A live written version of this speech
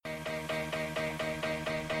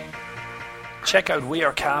Check out We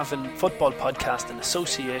Are Cavan football podcast in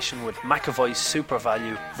association with McAvoy's Super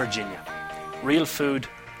Value, Virginia. Real food,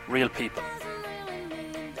 real people.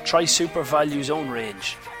 Try Super Value's own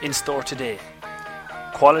range, in store today.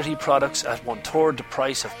 Quality products at 1/3 the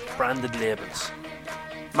price of branded labels.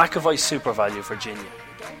 McAvoy's Super Value, Virginia.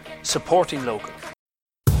 Supporting local.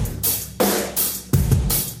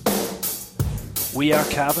 We Are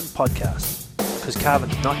Cavan podcast, because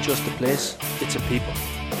Cavan's not just a place, it's a people.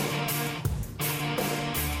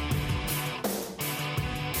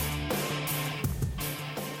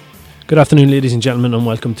 Good afternoon, ladies and gentlemen, and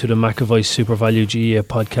welcome to the McAvoy Super Value GAA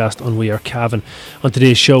podcast on We Are Cavan. On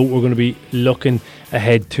today's show, we're going to be looking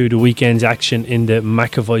ahead to the weekend's action in the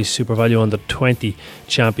McAvoy Super Value Under 20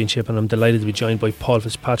 Championship, and I'm delighted to be joined by Paul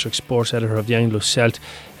Fitzpatrick, sports editor of the Anglo Celt.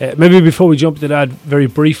 Maybe before we jump into that, very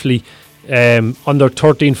briefly, Under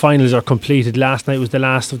 13 finals are completed. Last night was the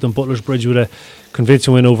last of them. Butler's Bridge with a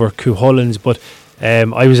convincing win over Cuchulains, but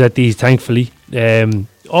I was at these, thankfully.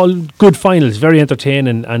 All good finals, very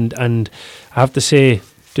entertaining, and I have to say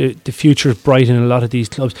the future is bright in a lot of these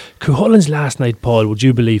clubs. Cuchulains last night, Paul, would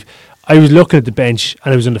you believe? I was looking at the bench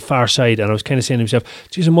and I was on the far side and I was kind of saying to myself,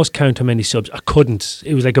 geez, I must count how many subs. I couldn't.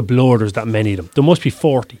 It was like a blur. There's that many of them. There must be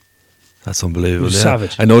 40. That's unbelievable. Yeah.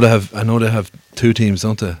 Savage. I know they have two teams,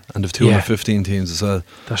 don't they? And they've 215 teams as well.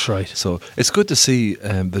 That's right. So it's good to see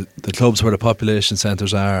the clubs where the population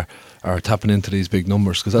centres are tapping into these big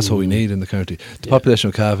numbers, because that's what we need in the county. The population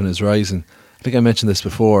of Cavan is rising. I think I mentioned this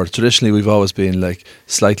before. Traditionally, we've always been like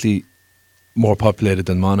slightly more populated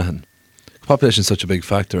than Monaghan. Population is such a big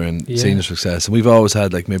factor in senior success, and we've always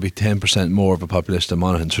had like maybe 10% more of a population than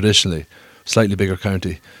Monaghan. Traditionally, slightly bigger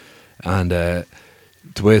county, and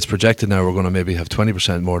the way it's projected now, we're going to maybe have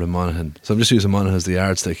 20% more than Monaghan. So I'm just using Monaghan as the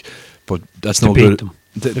yardstick, but that's no good.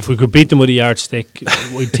 If we could beat them with a yardstick,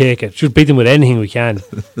 we'd take it. Should beat them with anything we can.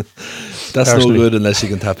 That's no good unless you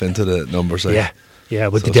can tap into the numbers. Like. Yeah,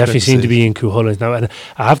 but they definitely seem to be in Cuchulains now. And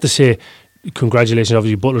I have to say, congratulations,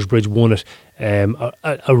 obviously Butler's Bridge won it.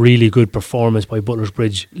 A really good performance by Butler's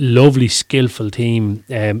Bridge. Lovely, skillful team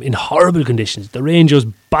in horrible conditions. The rain just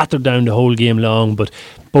battered down the whole game long, but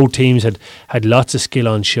both teams had lots of skill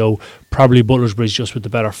on show. Probably Butler's Bridge just with the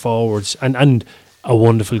better forwards and a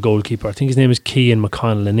wonderful goalkeeper. I think his name is Cian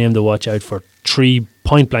McConnell, a name to watch out for. 3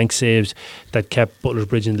 point-blank saves that kept Butler's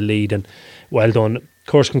Bridge in the lead, and well done. Of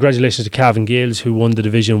course, congratulations to Cavan Gales, who won the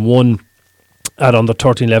Division 1 at under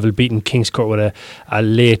 13 level, beating Kingscourt with a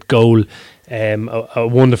late goal. A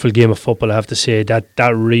wonderful game of football, I have to say.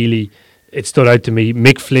 That really, it stood out to me.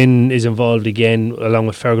 Mick Flynn is involved again, along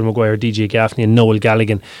with Fergal Maguire, DJ Gaffney and Noel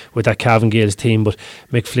Galligan with that Cavan Gales team. But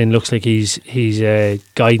Mick Flynn looks like he's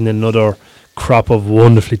guiding another crop of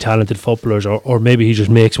wonderfully talented footballers, or maybe he just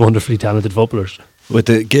makes wonderfully talented footballers. With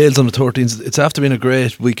the Gales on the 13s, it's after been a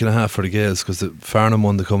great week and a half for the Gales, because the Farnham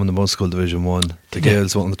won to come in the Munster School Division 1. The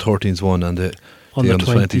Gales won, the 13s won, and the under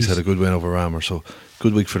 20s had a good win over Rammer. So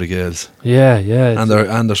good week for the Gales. Yeah. And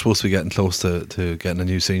they're supposed to be getting close to getting a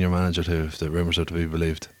new senior manager too, if the rumours are to be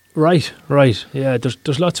believed. Right. Yeah,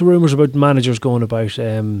 there's lots of rumours about managers going about.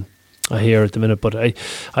 I hear at the minute, but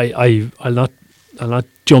I'll not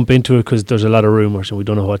jump into it because there's a lot of rumours and we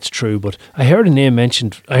don't know what's true. But I heard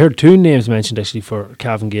I heard 2 names mentioned actually for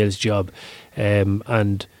Cavan Gales' job,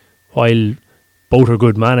 and while both are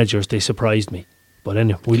good managers, they surprised me. But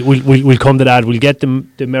anyway, we'll come to that. We'll get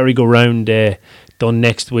the merry-go-round done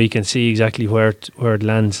next week and see exactly where it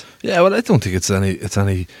lands. Yeah, well, I don't think it's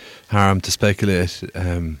any harm to speculate.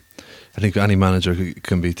 I think any manager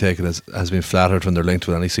can be taken as being flattered when they're linked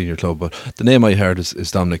with any senior club. But the name I heard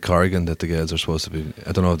is Dominic Corrigan, that the Gales are supposed to be.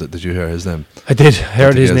 I don't know, did you hear his name? I did.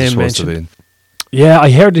 Heard his name mentioned. Yeah,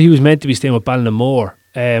 I heard that he was meant to be staying with Ballinamore,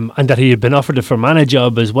 and that he had been offered a Fermanagh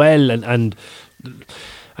job as well. And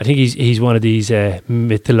I think he's one of these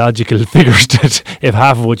mythological figures that, if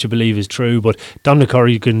half of what you believe is true, but Dominic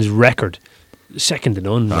Corrigan's record, second to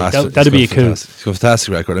none. That'd be a coup. It's a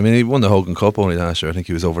fantastic record. I mean, he won the Hogan Cup only last year. I think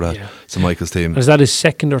he was over that St Michael's team. Is that his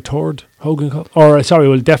second or third Hogan Cup?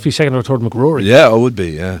 Definitely second or third McRory. Yeah, it would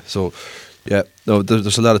be. Yeah. So, no,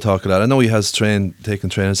 there's a lot of talk of that. I know he has taken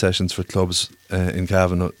training sessions for clubs in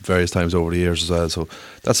Cavan various times over the years as well. So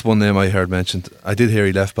that's one name I heard mentioned. I did hear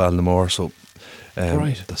he left Ballinamore, so.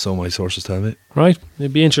 Right. That's all my sources tell me. Right,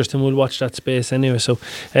 it'd be interesting. We'll watch that space anyway. So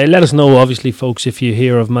let us know, obviously, folks, if you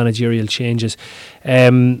hear of managerial changes.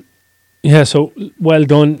 So well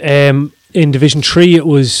done. In Division 3, it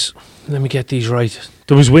was, let me get these right.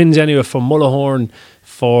 There was wins anyway for Mullahorn,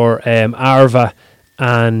 for Arva,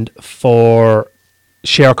 and for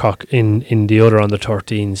Shercock in the other under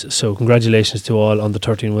 13s. So congratulations to all under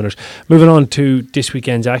 13 winners. Moving on to this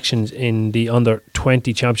weekend's actions in the under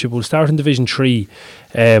 20 championship. We'll start in Division 3.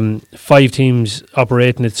 5 teams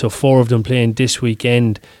operating it, so 4 of them playing this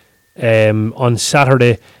weekend. On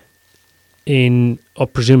Saturday, I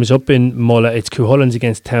presume it's up in Mulla, it's Cuchulains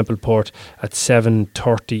against Templeport at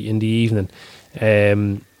 7:30 in the evening.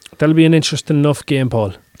 That'll be an interesting enough game,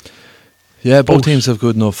 Paul. Yeah, both teams have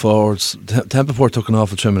good enough forwards. Templeport took an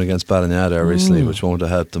awful trimming against Ballina there recently, which won't have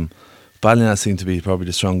helped them. Ballina seem to be probably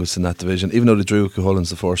the strongest in that division, even though they drew Cuchulains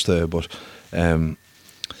the first day. But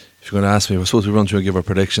if you're going to ask me, we're supposed to run through and give our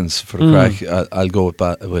predictions for the crack. I'll go with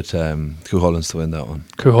Cuchulains to win that one.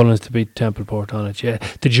 Cuchulains to beat Templeport on it, yeah.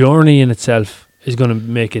 The journey in itself is going to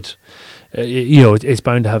make it, it's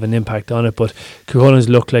bound to have an impact on it. But Cuchulains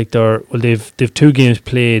look like they've 2 games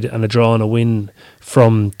played and a draw and a win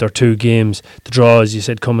from their 2 games. The draw, as you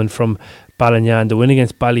said, coming from Ballinyan. The win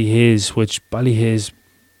against Ballyhaise, which Ballyhaise,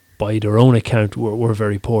 by their own account, were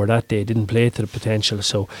very poor that day. Didn't play to the potential.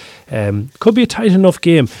 So could be a tight enough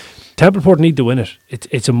game. Templeport need to win it.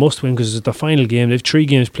 It's a must win because it's the final game. They've 3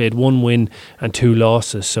 games played, 1 win and 2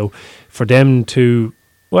 losses. So for them to,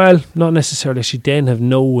 well, not necessarily. Actually, Den have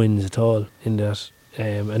no wins at all in that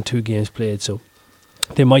and 2 games played. So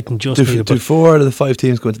they mightn't just do 4 out of the 5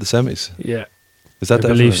 teams go into the semis? Yeah. Is that I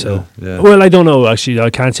believe so. Yeah. Well, I don't know. Actually,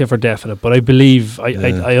 I can't say for definite, but I believe.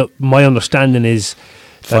 I my understanding is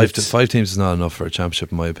that 5 teams is not enough for a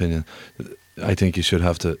championship, in my opinion. I think you should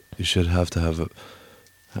have to have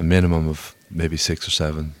a minimum of maybe 6 or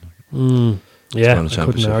 7. Yeah, I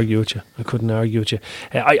couldn't argue with you.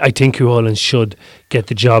 I think Cuchulains should get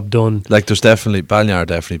the job done. Like, there's definitely Ballina are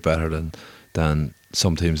definitely better than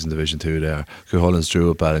some teams in Division 2 there. Cuchulains drew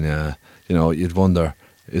with Ballina. You'd wonder,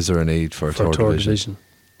 is there a need for a third division?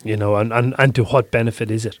 And to what benefit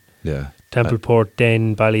is it? Yeah. Templeport,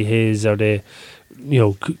 Den, Ballyhaise, are they,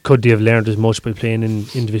 could they have learned as much by playing in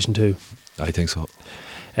Division 2? I think so.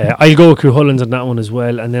 I'll go with Cuchulains on that one as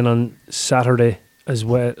well. And then on Saturday as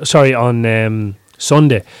well, on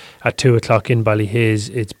Sunday at 2 o'clock in Ballyhaise,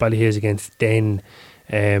 it's Ballyhaise against Den.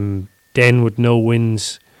 Den with no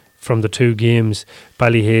wins from the 2 games.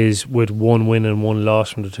 Ballyhaise with 1 win and 1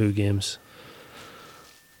 loss from the 2 games.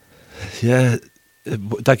 Yeah,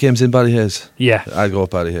 that game's in Ballyhaise. Yeah, I'll go with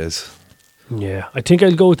Ballyhaise. Yeah, I think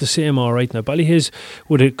I'll go with the same. All right, now Ballyhaise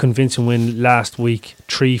with a convincing win last week,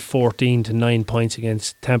 3-14 to 9 points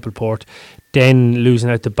against Templeport. Then losing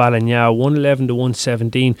out to Ballinya, 111 to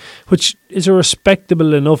 117, which is a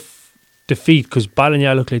respectable enough defeat because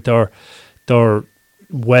Ballinya look like they're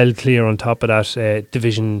well clear on top of that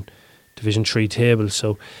Division 3 table.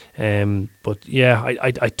 So, but yeah,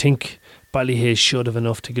 I think Ballyhaise should have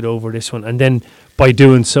enough to get over this one, and then by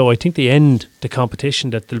doing so, I think they end the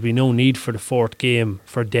competition. That there'll be no need for the 4th game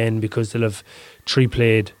for Den because they'll have 3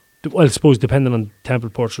 played. Well, I suppose depending on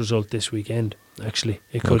Templeport's result this weekend, actually,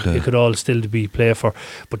 it could all still be played for.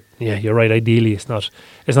 But yeah, you're right. Ideally, it's not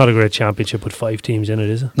a great championship with 5 teams in it,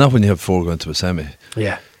 is it? Not when you have 4 going to a semi.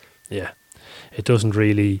 Yeah. It doesn't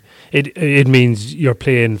really. It means you're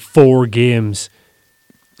playing 4 games.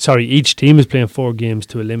 Sorry, each team is playing 4 games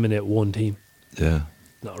to eliminate 1 team. Yeah.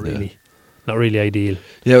 Not really ideal.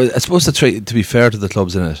 Yeah, I suppose to be fair to the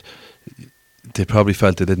clubs in it, they probably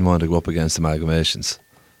felt they didn't want to go up against amalgamations.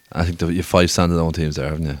 I think you've 5 standalone teams there,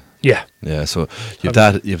 haven't you? Yeah. Yeah, so you've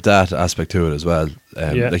that aspect to it as well.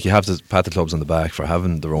 Like, you have to pat the clubs on the back for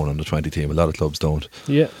having their own under 20 team. A lot of clubs don't.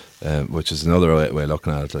 Yeah. Which is another way of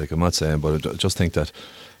looking at it. Like, I'm not saying, but I just think that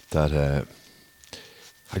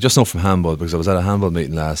I just know from handball, because I was at a handball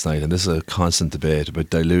meeting last night, and this is a constant debate about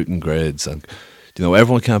diluting grades, and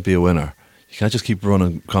everyone can't be a winner. You can't just keep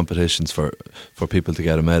running competitions for people to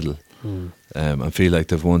get a medal and feel like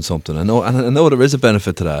they've won something. I know there is a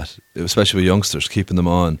benefit to that, especially with youngsters, keeping them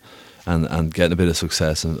on and getting a bit of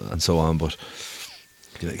success and so on, but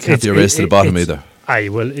it can't be a race to the bottom either.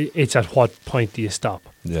 It's at what point do you stop?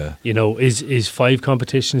 Yeah. Is 5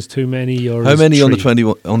 competitions too many? Or how many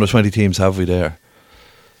 3? under 20 teams have we there?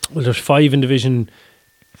 Well, there's 5 in Division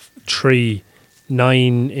 3,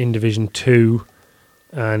 9 in Division 2,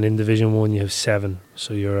 and in Division 1 you have 7.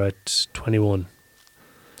 So you're at 21.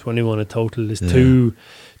 21 in total. There's two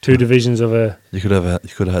divisions of a. You could have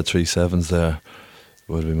had 3 sevens there.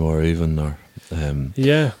 Would be more even, or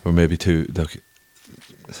or maybe 2. Look,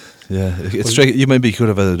 yeah, it's tricky. You maybe could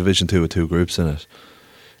have had a Division 2 with 2 groups in it.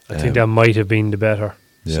 I think that might have been the better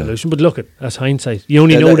solution. But look, that's hindsight. You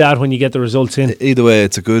only know that when you get the results in. Either way,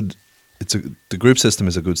 the group system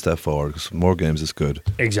is a good step forward because more games is good.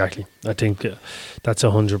 Exactly. I think that's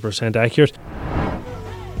 100% accurate.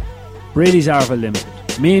 Brady's Arva Limited,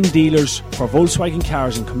 main dealers for Volkswagen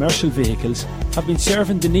cars and commercial vehicles, have been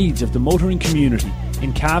serving the needs of the motoring community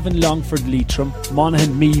in Cavan, Longford, Leitrim,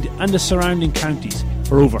 Monaghan, Meath and the surrounding counties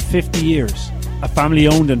for over 50 years. A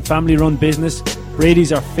family-owned and family-run business,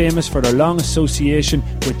 Brady's are famous for their long association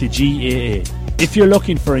with the GAA. If you're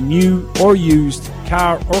looking for a new or used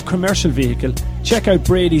car or commercial vehicle, check out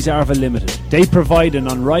Brady's Arva Limited. They provide an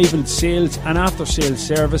unrivaled sales and after-sales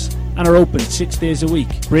service and are open 6 days a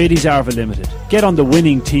week. Brady's Arva Limited. Get on the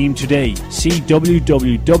winning team today. See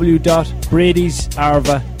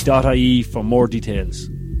www.bradysarva.ie for more details.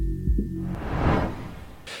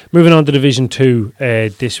 Moving on to Division 2,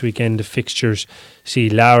 this weekend the fixtures see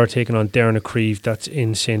Lara taking on Derrynacreeve. That's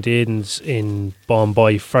in St Aidan's in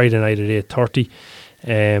Bombay, Friday night at 8:30.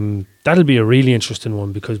 That'll be a really interesting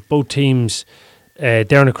one because both teams,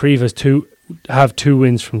 Derrynacreeve have 2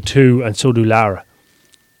 wins from 2, and so do Lara.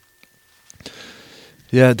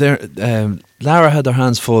 Yeah, Lara had their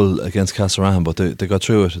hands full against Castlerahan, but they got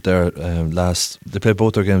through it. They played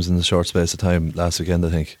both their games in a short space of time last weekend, I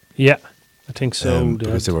think. Yeah, I think so.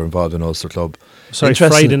 Because they were involved in Ulster Club. Sorry,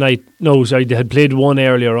 Friday night. No, sorry, they had played one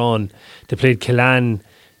earlier on. They played Killan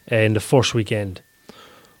in the first weekend.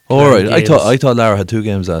 All right, I thought Lara had 2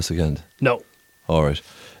 games last weekend. No. All right.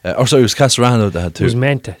 Sorry, it was Castlerahan that had 2. It was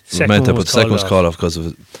Menta. But the second was called off because of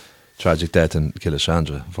a tragic death in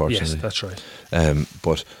Killashandra, unfortunately. Yes, that's right.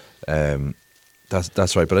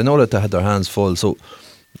 That's right. But I know that they had their hands full. So,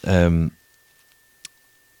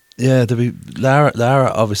 yeah,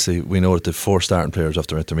 Lara, obviously, we know that the 4 starting players of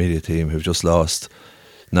their intermediate team who've just lost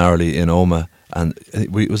narrowly in Omagh. And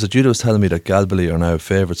Judah was telling me that Galbally are now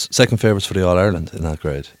second favourites for the All-Ireland in that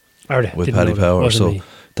grade. Are they? With Paddy Power. So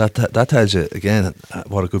that tells you, again,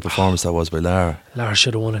 what a good performance that was by Lara. Lara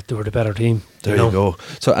should have won it. They were the better team. There you go.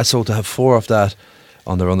 So to have 4 of that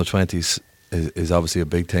on their under-20s is obviously a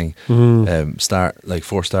big thing. 4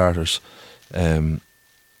 starters. And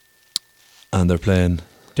they're playing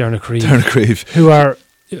Derrynacreeve. Who are...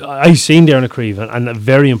 I've seen Derrynacreeve and I'm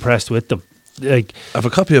very impressed with them. I have a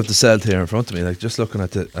copy of the Celt here in front of me. Just looking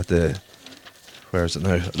at the where is it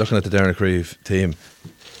now? Looking at the Derrynacreeve team,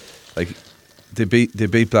 they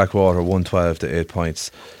beat Blackwater 112 to 8 points.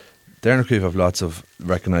 Derrynacreeve have lots of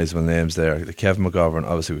recognisable names there. Kevin McGovern,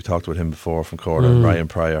 obviously we talked about him before from Corner. Ryan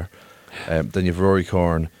Pryor. Then you've Rory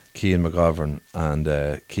Corn, Cian McGovern, and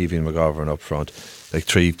Kevin McGovern up front.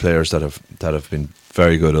 3 players that have been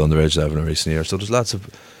very good on the underage level in recent years. So there's lots of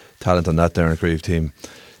talent on that Derrynacreeve team.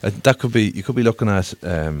 You could be looking at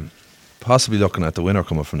possibly looking at the winner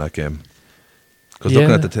coming from that game. Because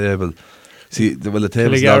looking at the table, the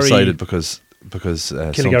table's lopsided because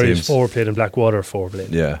Killigary's 4 played and Blackwater 4 played.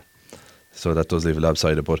 Yeah, so that does leave it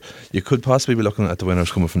lopsided. But you could possibly be looking at the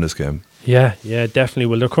winners coming from this game. Yeah, definitely.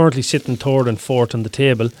 Well, they're currently sitting 3rd and 4th on the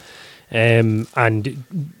table, and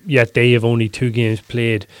yet they have only 2 games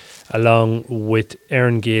played, along with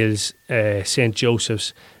Erringales, St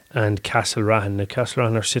Joseph's, and Castlerahan. Now,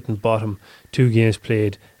 Castlerahan are sitting bottom, 2 games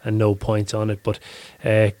played and no points on it. But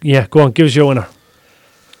go on, give us your winner.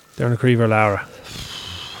 Derrynacreeve or Lara?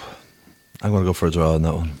 I'm going to go for a draw on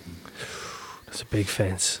that one. That's a big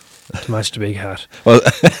fence to match the big hat. Well,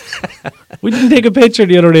 we didn't take a picture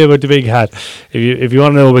the other day about the big hat. If you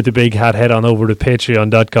want to know about the big hat, head on over to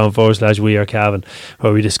patreon.com/wearecavan,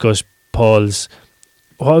 where we discuss Paul's...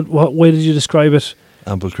 What way did you describe it?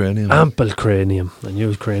 Ample cranium. Ample cranium. I knew it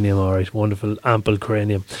was cranium, all right. Wonderful, ample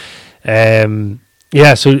cranium. So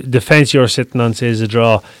the fence you're sitting on says a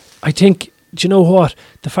draw. I think, do you know what?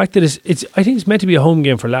 The fact that I think it's meant to be a home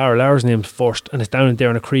game for Lara. Lara's name's first, and it's down in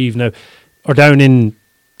Derrynacreeve now, or down in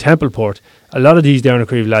Templeport. A lot of these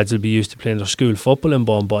Derrynacreeve lads will be used to playing their school football in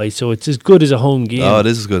Bombay, so it's as good as a home game. Oh, it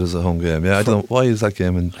is as good as a home game. Yeah, I don't know. Why is that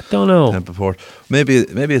game in Templeport? Maybe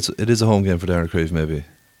it is a home game for Derrynacreeve, maybe.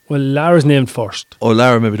 Well, Lara's named first. Oh,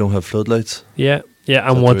 Lara maybe don't have floodlights. Yeah,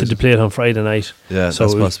 and wanted to play it on Friday night. Yeah,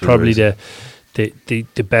 so it was probably the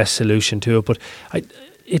best solution to it. But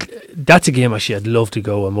that's a game actually I'd love to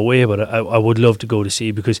go. I'm away, but I would love to go to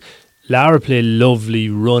see, because Lara play lovely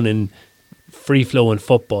running, free flowing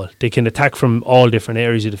football. They can attack from all different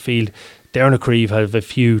areas of the field. Derrynacreeve have a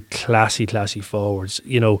few classy forwards.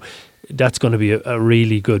 That's going to be a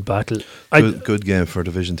really good battle. Good game for a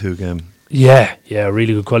Division 2 game. Yeah,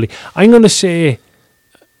 really good quality. I'm going to say,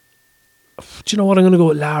 do you know what? I'm going to go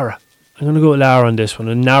with Lara. I'm going to go with Lara on this one.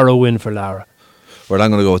 A narrow win for Lara. Well, I'm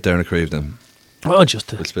going to go with Derrynacreeve then. Well, we'll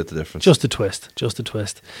split the difference. Just a twist.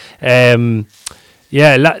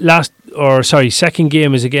 Second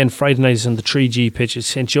game is again Friday night on the 3G pitch. It's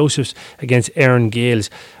St Joseph's against Erringales.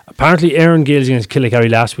 Apparently Erringales against Killigarry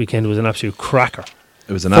last weekend was an absolute cracker.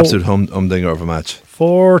 It was an absolute humdinger of a match.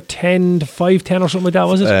 4-10 to 5-10 or something like that,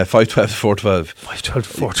 was it? 5-12 to 4-12.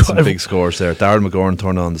 5-12 to Some 4-12. big scores there. Darren McGorn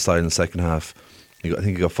turned on the style in the second half. I think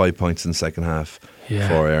he got 5 points in the second half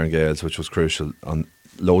for Aaron Gales, which was crucial. On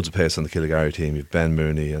loads of pace on the Killygarry team. You've Ben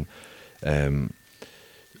Mooney and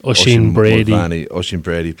Oisin Brady. Oisin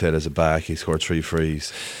Brady played as a back. He scored 3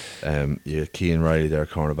 frees. Keane Riley there,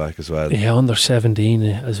 cornerback as well. Yeah, under 17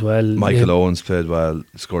 as well. Michael Owens played well,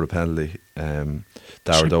 scored a penalty.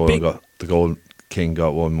 Darragh Doyle got the goal. King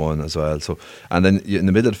got 1-1 as well. So, and then in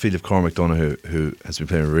the middle of the field, of Cormac Donoghue, who has been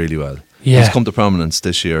playing really well. Yeah. He's come to prominence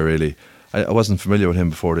this year, really. I wasn't familiar with him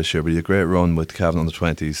before this year, but he had a great run with Cavan under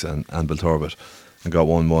 20s and Belturbet and got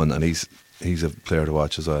 1-1, and he's a player to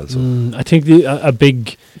watch as well. So I think a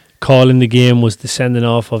big call in the game was the sending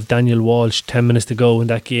off of Daniel Walsh 10 minutes to go in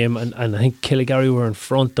that game, and I think Killygarry were in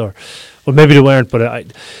front, or well, maybe they weren't, but I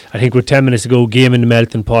think with 10 minutes to go, game in the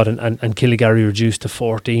melting pot, and Killygarry reduced to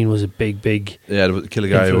 14 was a big yeah,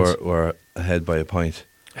 Killygarry were ahead by a point.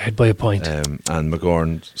 And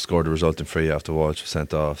McGorn scored the resulting free after Walsh was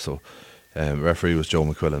sent off. So referee was Joe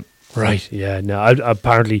McQuillan. Right, yeah. No,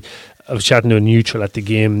 apparently I was chatting to a neutral at the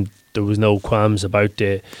game. There was no qualms about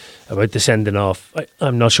the sending off.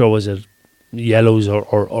 I'm not sure was it yellows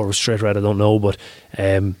or straight red, I don't know, but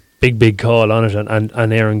big call on it,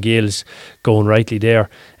 and Aaron Gales going rightly there.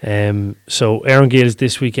 So Aaron Gales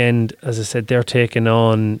this weekend, as I said, they're taking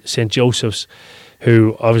on St. Joseph's,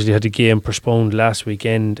 who obviously had the game postponed last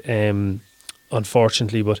weekend,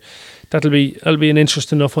 unfortunately, but that'll be an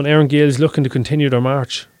interesting enough one. Aaron Gales looking to continue their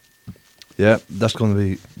march. Yeah, that's going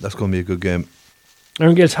to be a good game.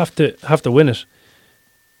 Aaron Gales have to win it.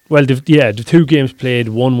 Well, the 2 games played,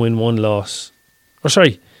 1 win, 1 loss. Or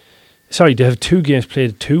sorry, they have 2 games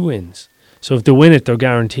played, 2 wins. So if they win it, they're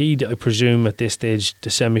guaranteed, I presume, at this stage, the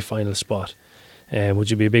semi-final spot, which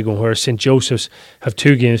would be a big one. Whereas St. Joseph's have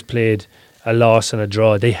 2 games played, a loss and a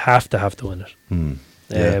draw. They have to win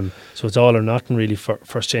it. So it's all or nothing really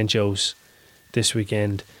for St. Joe's this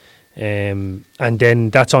weekend. And then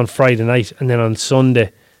that's on Friday night, and then on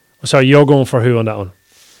Sunday. Sorry, you're going for who on that one?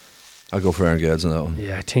 I'll go for Aaron Gales on that one.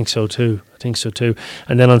 Yeah, I think so too.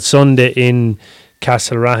 And then on Sunday in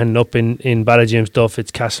Castlerahan, up in Ballyjamesduff,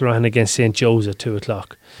 it's Castlerahan against St. Joe's at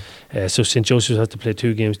 2:00. So St. Joseph's has to play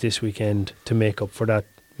 2 games this weekend to make up for that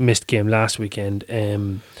missed game last weekend.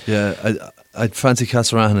 I'd fancy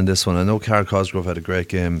Castlerahan in this one. I know Carl Cosgrove had a great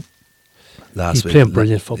game last week. He's playing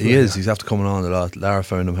brilliant football. He is. He's after coming on a lot. Lara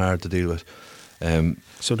found him hard to deal with.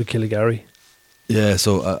 So did Killygarry. Yeah,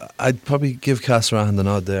 so I'd probably give Castlerahan the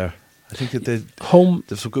nod there. I think that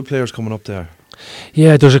there's some good players coming up there.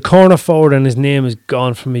 Yeah, there's a corner forward and his name is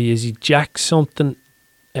gone from me. Is he Jack something?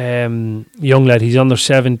 Young lad. He's under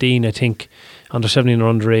 17, I think. Under 17 or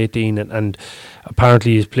under 18, and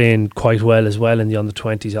apparently he's playing quite well as well in the under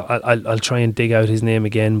 20s. I'll try and dig out his name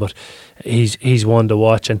again, but he's one to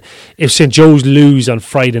watch. And if St. Joe's lose on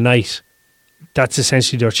Friday night, that's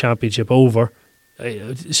essentially their championship over.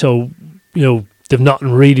 So they've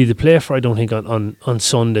nothing really to play for, I don't think, on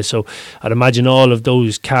Sunday. So I'd imagine all of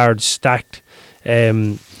those cards stacked,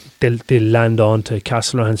 they'll land on to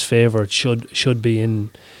Castlerahan's favour. It should be in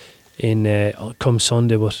come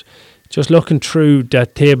Sunday. But just looking through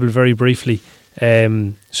that table very briefly,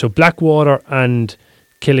 so Blackwater and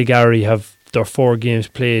Killygarry have their 4 games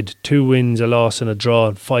played, 2 wins, a loss and a draw,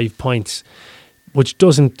 and 5 points, which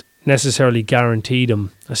doesn't necessarily guarantee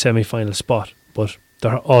them a semi-final spot, but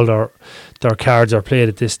all their cards are played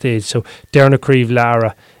at this stage. So Derrynacreve,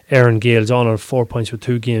 Lara, Aaron Gales all on 4 points with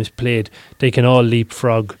 2 games played. They can all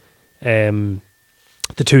leapfrog the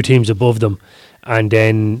 2 teams above them, and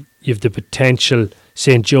then you've the potential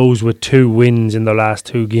St. Joe's with 2 wins in their last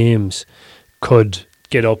 2 games could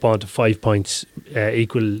get up onto 5 points,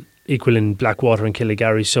 equaling Blackwater and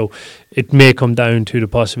Killygarry. So it may come down to the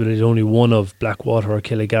possibility that only one of Blackwater or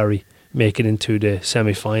Killygarry make it into the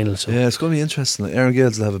semi-final. So yeah, it's going to be interesting. Aaron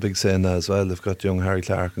Gales will have a big say in that as well. They've got young Harry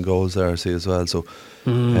Clark and goals there, I see, as well. So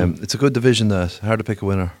it's a good division, that hard to pick a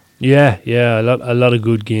winner. Yeah, a lot of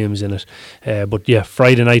good games in it. But yeah,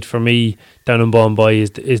 Friday night for me down in Bombay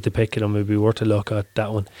is the pick, and it would be worth a look at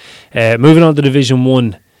that one. Moving on to Division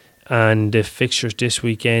 1 and the fixtures this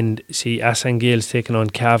weekend. See Assan Gales taking on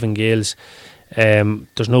Cavan Gales.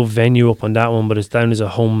 There's no venue up on that one, but it's down as a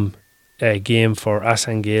home game for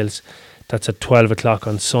Assan Gales. That's at 12:00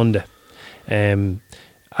 on Sunday.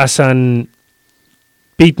 Assan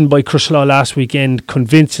beaten by Crosslaw last weekend,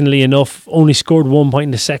 convincingly enough, only scored 1 point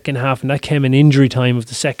in the second half, and that came in injury time of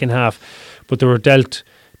the second half. But they were dealt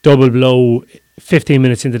double blow 15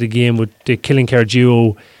 minutes into the game with the Killincare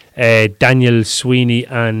duo, Daniel Sweeney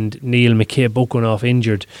and Neil McKay, both going off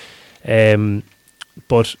injured.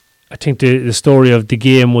 But I think the story of the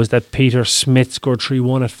game was that Peter Smith scored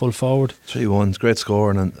 3-1 at full forward. 3-1, great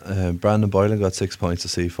scoring, and Brandon Boylan got 6 points to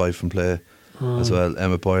see 5 from play as well.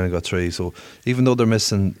 Emma Boylan got 3. So even though they're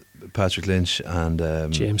missing Patrick Lynch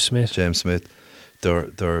and James Smith,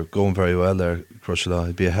 they're going very well there. Crushala,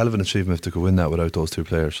 it'd be a hell of an achievement if they could win that without those 2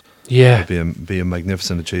 players. Yeah, it'd be a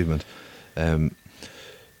magnificent achievement.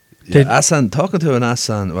 Asan, talking to an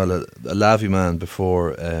Asan, well, a Lavi man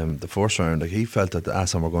before the first round, like he felt that the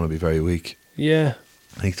Asan were going to be very weak. Yeah,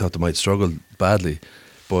 he thought they might struggle badly,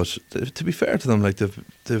 but to be fair to them, like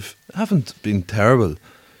they've haven't been terrible.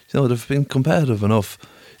 You know, they've been competitive enough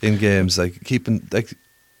in games, like keeping like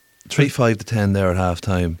 3-5 to 10 there at half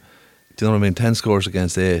time. Do you know what I mean? 10 scores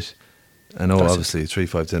against 8. I know, that's obviously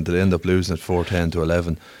 3-5 10. They end up losing at 4-10 to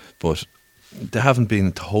 11, but they haven't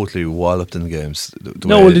been totally walloped in games.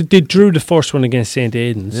 They drew the first one against St.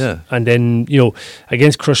 Aidan's. Yeah. And then,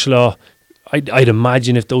 against Crushala, I'd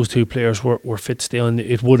imagine if those 2 players were fit to stay on,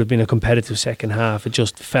 it would have been a competitive second half. It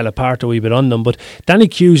just fell apart a wee bit on them. But Danny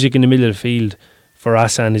Cusick in the middle of the field for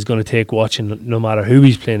Asan is going to take watching no matter who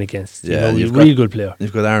he's playing against. Yeah, he's a real good player.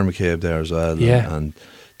 You've got Aaron McCabe there as well, and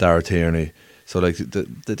Dara Tierney. So like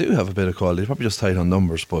they do have a bit of quality. They're probably just tight on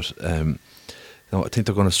numbers, but I think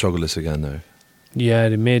they're going to struggle this again now. Yeah,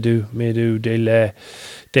 they may do. They'll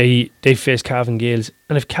they face Cavan Gales,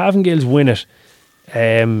 and if Cavan Gales win it,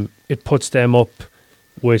 it puts them up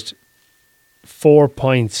with 4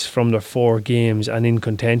 points from their 4 games and in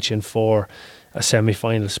contention for a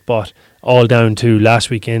semi-final spot. All down to last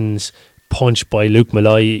weekend's punch by Luke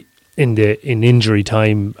Malloy in injury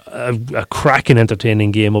time. A cracking,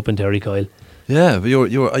 entertaining game up in Terrycoyle. Yeah, but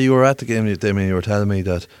you were at the game, Damien. You were telling me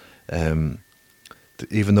that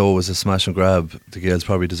even though it was a smash and grab, the Gales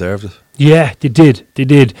probably deserved it. Yeah, they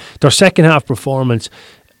did. Their second half performance,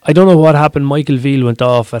 I don't know what happened. Michael Veal went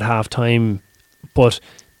off at half time, but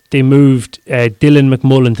they moved Dylan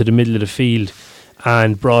McMullen to the middle of the field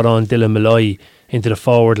and brought on Dylan Malloy into the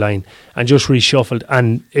forward line and just reshuffled,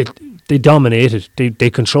 and they dominated. They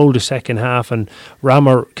controlled the second half, and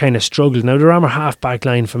Rammer kind of struggled. Now the Rammer half back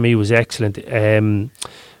line for me was excellent. I think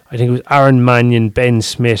it was Aaron Mannion, Ben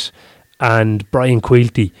Smith and Brian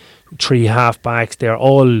Quilty, 3 half backs. They're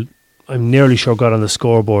all, I'm nearly sure, got on the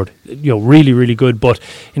scoreboard. Really, really good. But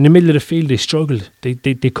in the middle of the field, they struggled. They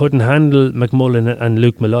couldn't handle McMullen and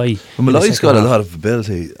Luke Malloy. Well, Malloy's got a lot of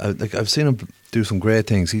ability. I've seen him do some great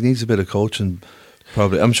things. He needs a bit of coaching.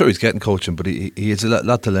 Probably, I'm sure he's getting coaching, but he has a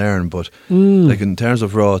lot to learn. But like in terms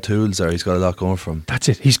of raw tools, he's got a lot going for him. That's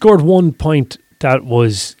it. He scored 1 point that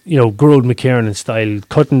was, Gerald McKiernan style,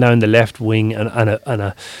 cutting down the left wing and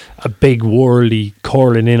a big whirly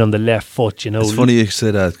curling in on the left foot. It's funny you say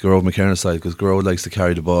that, Gerald McKiernan style, because Gerald likes to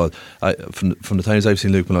carry the ball. From the times I've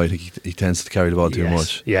seen Luke Malloy, I think he tends to carry the ball too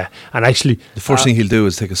much. Yeah, and actually the first thing he'll do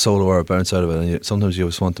is take a solo or a bounce out of it, and sometimes you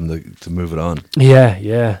just want him to move it on.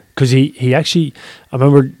 Yeah, because he actually, I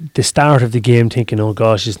remember the start of the game thinking, oh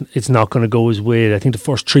gosh, it's not going to go his way. I think the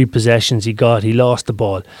first 3 possessions he lost the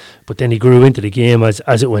ball, but then he grew into the game as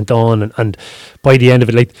it went on, and by the end of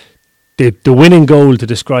it, like the winning goal, to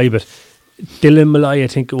describe it, Dylan Malloy, I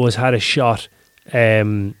think it was, had a shot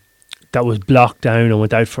that was blocked down and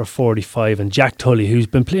went out for 45, and Jack Tully, who's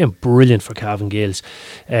been playing brilliant for Cavan Gales,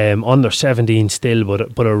 under 17 still,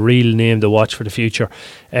 but a real name to watch for the future.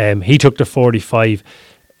 He took the 45,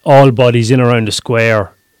 all bodies in around the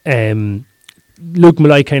square. Luke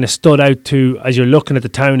Malloy kind of stood out to, as you're looking at the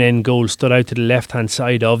town end goal, stood out to the left hand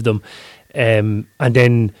side of them, and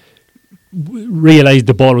then realised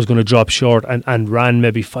the ball was going to drop short and ran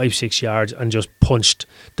maybe 5-6 yards and just punched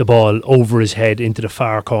the ball over his head into the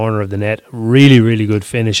far corner of the net. Really, really good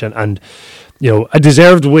finish, and a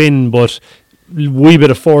deserved win, but a wee bit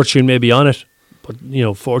of fortune maybe on it. But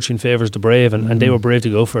fortune favours the brave, and they were brave to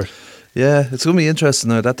go for it. Yeah, it's going to be interesting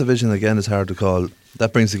now. That division again is hard to call.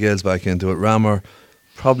 That brings the Gales back into it. Rammer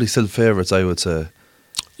probably still favourites, I would say.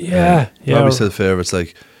 Yeah. Probably still favourites.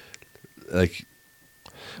 Like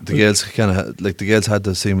the Gales the Gales had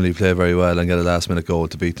to seemingly play very well and get a last minute goal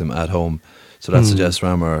to beat them at home. So that suggests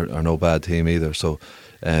Rammer are no bad team either. So,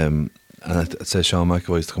 and I'd say Sean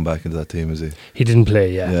McAvoy's to come back into that team, is he? He didn't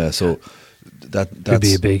play, yeah. Yeah, so that's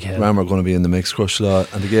be a big help. Rammer going to be in the mix,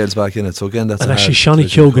 Crushala, and the Gales back in it. So again, that's. And actually, Shawnee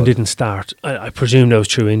Kyogan didn't start. I presume that was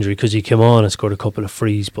through injury, because he came on and scored a couple of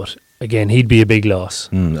frees. But again, he'd be a big loss.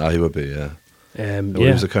 He would be, yeah. He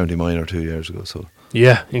was a county minor 2 years ago, so.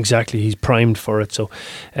 Yeah, exactly. He's primed for it. So,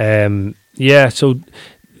 so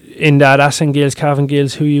in that Asan Gales, Cavan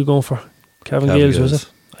Gales, who are you going for? Cavan Gales, was it?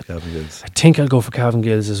 Cavan Gales. I think I'll go for Cavan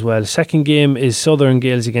Gales as well. Second game is Southern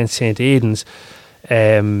Gales against St. Aidan's.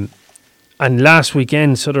 And last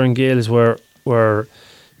weekend, Southern Gales were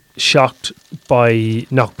shocked by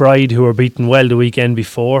Knockbride, who were beaten well the weekend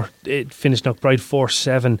before. It finished Knockbride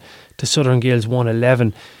 4-7 to Southern Gales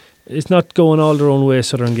 1-11. It's not going all their own way,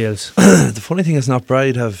 Southern Gales. The funny thing is,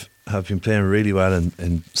 Knockbride have been playing really well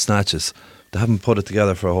in snatches. They haven't put it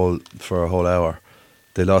together for a whole hour.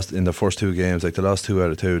 They lost in their first 2 games. Like, they lost 2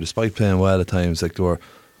 out of 2, despite playing well at times. Like, the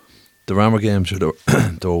Ramor games,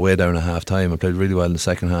 they were way down at half time and played really well in the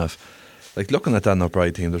second half. Like, looking at that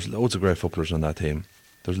Knockbride team, there's loads of great footballers on that team.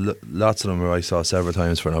 There's lots of them who I saw several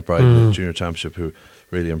times for Knockbride in the junior championship who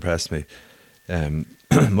really impressed me.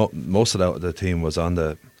 Most of the team was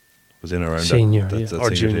in around senior, that or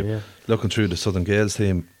senior junior, team. yeah. Looking through the Southern Gales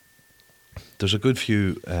team, there's a good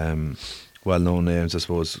few well-known names, I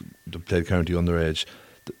suppose, that played county underage,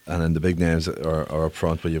 and then the big names are up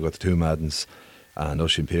front. But you've got the 2 Maddens and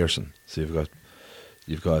Oisin Pearson. So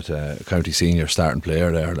you've got a county senior starting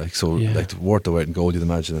player there. Like, so, like, worth the weight in gold, you'd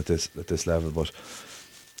imagine, at this level. But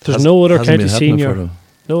there's no other county senior.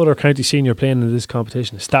 No other county senior playing in this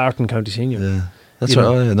competition. Starting county senior. Yeah, that's right.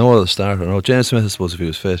 Oh, yeah, no other starter. No, James Smith, I suppose, if he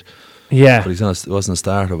was fit. Yeah, but wasn't a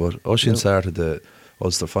starter. But Oisin started the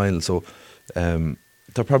Ulster final, so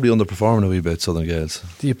they're probably underperforming a wee bit, Southern Gales.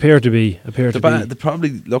 They appear to be. They're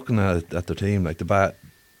probably looking at their team, like the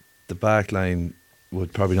back line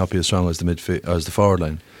would probably not be as strong as the forward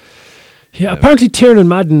line. Yeah, apparently Tiernan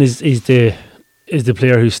Madden is the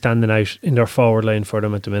player who's standing out in their forward line for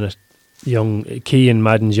them at the minute. Young Cian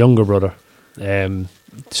Madden's younger brother.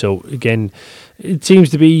 So again, it seems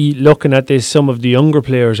to be, looking at this, some of the younger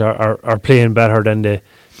players are playing better than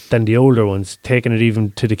the older ones, taking it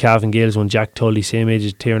even to the Cavan Gales one. Jack Tully, same age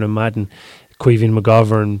as Tiernan Madden. Queevin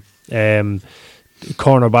McGovern,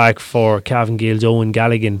 cornerback for Cavan Gales, Owen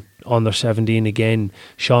Galligan, under 17 again.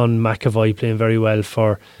 Sean McAvoy playing very well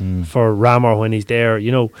for Ramor when he's there.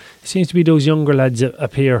 You know, it seems to be those younger lads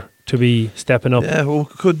appear to be stepping up. Yeah, well,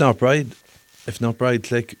 could Knockbride, if Knockbride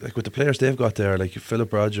click, like with the players they've got there, like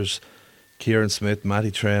Philip Rogers, Kieran Smith,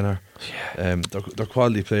 Matty Traynor, they're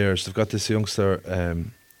quality players. They've got this youngster,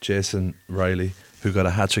 Jason Riley, who got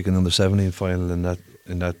a hat-trick in the under-17 final in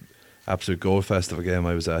that absolute goal fest of a game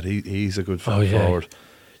I was at. He's a good forward.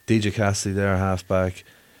 DJ Cassidy there, half-back.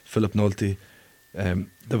 Philip Nolte.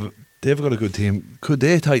 They've got a good team. Could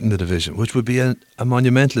they tighten the division, which would be a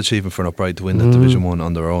monumental achievement for Knockbride to win that Division 1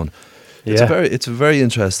 on their own? It's a very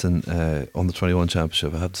interesting under-21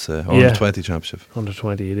 championship, I have to say. Under-20 championship.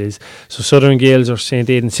 Under-20 it is. So Southern Gales or St.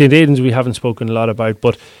 Aidan's. St. Aidan's we haven't spoken a lot about,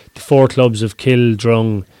 but the 4 clubs of Kill,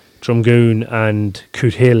 Drumgoon and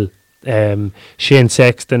Coothill. Shane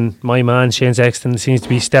Sexton, my man Shane Sexton, seems to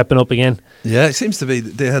be stepping up again. Yeah, it seems to be.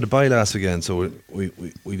 They had a bye last again, so we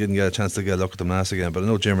didn't get a chance to get a look at them last again. But I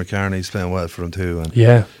know Jim McCartney's playing well for them too.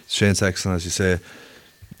 And Shane Sexton, as you say,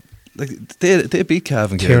 like they beat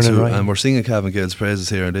Cavan Gales, and we're singing Cavan Gales' praises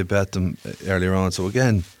here, and they bet them earlier on. So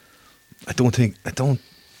again, I don't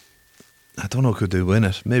know, could they win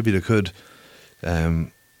it? Maybe they could,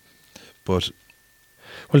 but.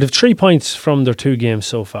 Well, they've 3 points from their 2 games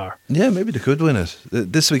so far. Yeah, maybe they could win it.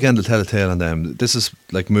 This weekend will tell a tale on them. This is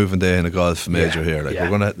like moving day in a golf major here. Like,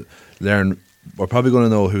 we're going to learn. We're probably going to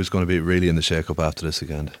know who's going to be really in the shake-up after this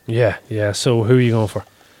weekend. Yeah. So who are you going for?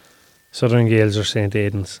 Southern Gales or St.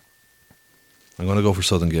 Aidan's? I'm going to go for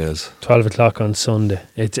Southern Gales. 12 o'clock on Sunday.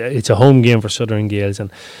 It's a home game for Southern Gales, and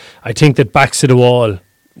I think that backs to the wall,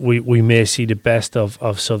 we may see the best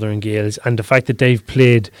of Southern Gales, and the fact that they've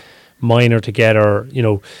played minor together, you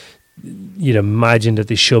know, you'd imagine that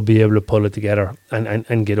they should be able to pull it together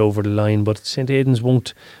and get over the line. But St. Aidan's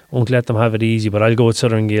won't let them have it easy. But I'll go with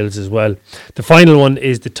Southern Gales as well. The final one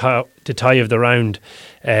is the tie of the round.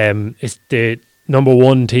 It's the number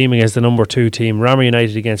 1 team against the number 2 team. Ramor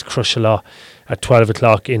United against Crushala at 12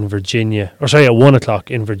 o'clock in Virginia. At 1 o'clock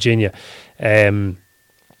in Virginia.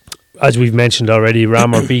 As we've mentioned already,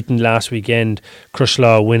 Ramor beaten last weekend,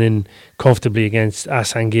 Crushala winning comfortably against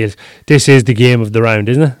Asan Gales. This is the game of the round,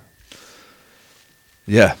 isn't it?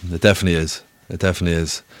 Yeah, it definitely is. I'm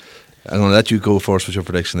going to let you go first with your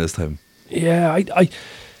prediction this time. Yeah, do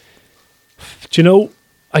you know,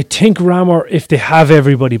 I think Ramor, if they have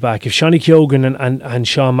everybody back, if Shani Keoghan and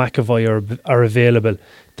Sean McAvoy are available,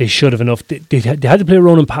 they should have enough. They had to play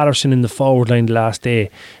Ronan Patterson in the forward line the last day,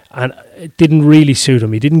 and it didn't really suit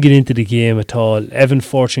him. He didn't get into the game at all. Evan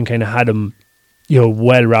Fortune kind of had him,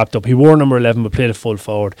 well wrapped up. He wore number 11 but played a full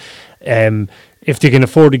forward. If they can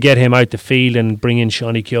afford to get him out the field and bring in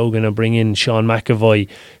Shani Keoghan and bring in Sean McAvoy,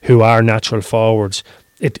 who are natural forwards,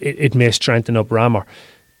 it may strengthen up Ramor.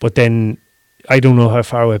 But then I don't know how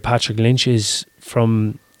far away Patrick Lynch is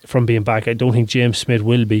from being back. I don't think James Smith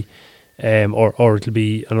will be, or it'll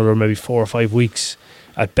be another maybe 4 or 5 weeks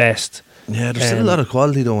at best. Yeah, there's still a lot of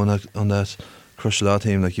quality though on that Crushlaw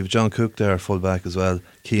team. Like you've John Cook there, full back as well.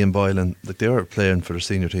 Cian Boylan, like they were playing for the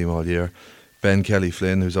senior team all year. Ben Kelly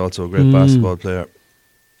Flynn, who's also a great basketball player,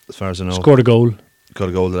 as far as I know, scored a goal. Got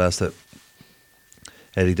a goal the last day.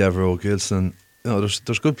 Eddie Devereaux, Gilson. You know,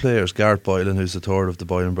 there's good players. Garrett Boylan, who's the third of the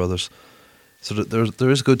Boylan brothers. So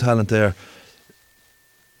there is good talent there.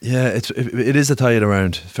 Yeah, it is a tie it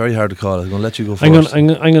around. Very hard to call. I'm going to let you go first. I'm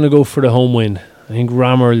going to go for the home win. I think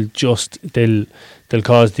Ramor they'll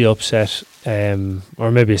cause the upset,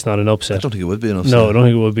 or maybe it's not an upset. I don't think it would be an upset. No, I don't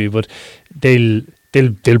think it would be, but they'll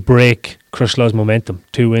break Crushlaw's momentum.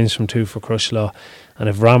 2 wins from 2 for Crushlaw, and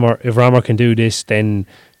if Ramor can do this, then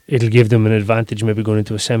it'll give them an advantage maybe going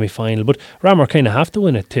into a semi-final. But Ramor kind of have to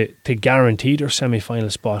win it to guarantee their semi-final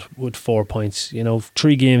spot with 4 points.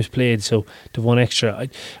 3 games played, so they've one extra.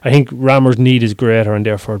 I think Ramor's need is greater, and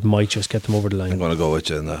therefore it might just get them over the line. I'm going to go with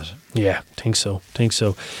you in that. Yeah, think so.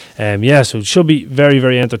 So it should be very,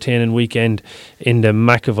 very entertaining weekend in the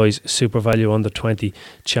McAvoy's Super Value Under 20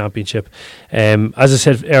 Championship. As I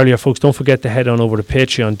said earlier, folks, don't forget to head on over to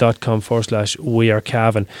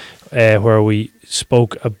patreon.com/wearecavan, where we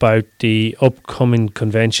spoke about the upcoming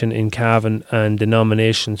convention in Cavan and the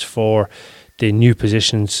nominations for the new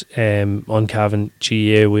positions on Cavan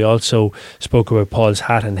GA. We also spoke about Paul's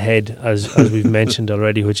hat and head, as we've mentioned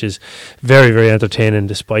already, which is very, very entertaining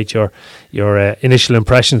despite your initial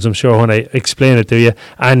impressions, I'm sure, when I explain it to you.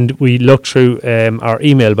 And we looked through our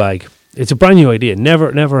email bag. It's a brand new idea.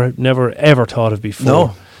 Never ever thought of before.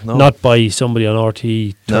 No. Not by somebody on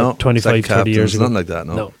RTE 25, 30 years ago. Nothing like that,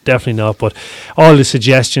 no, definitely not. But all the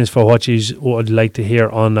suggestions for what you would like to hear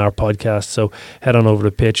on our podcast, so head on over to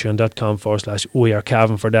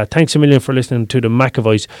patreon.com/wearecavan for that. Thanks a million for listening to the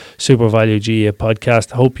McAvoy's Super Value GA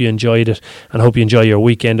podcast. Hope you enjoyed it, and hope you enjoy your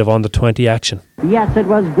weekend of Under 20 action. Yes, it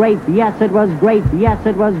was great. Yes, it was great. Yes,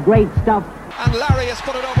 it was great stuff. And Larry has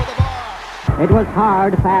put it over the bar. It was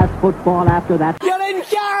hard, fast football after that. You're in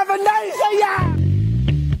Cavan, yeah!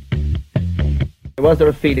 Was there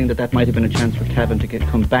a feeling that might have been a chance for Cavan to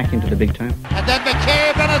come back into the big time? And then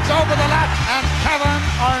McCabe, and it's over the lap, and Cavan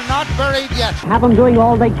are not buried yet. Cavan doing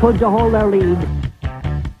all they could to hold their lead.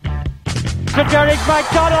 To Derek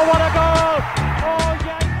McDonald, what a goal! Oh,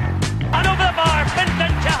 yes! And over the bar,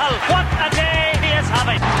 Fintan Cahill, what a day he is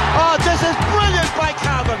having! Oh, this is brilliant by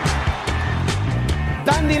Cavan.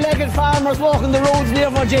 Dandy-legged farmers walking the roads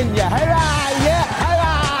near Virginia. Hurrah, yeah!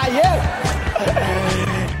 Hurrah, yeah!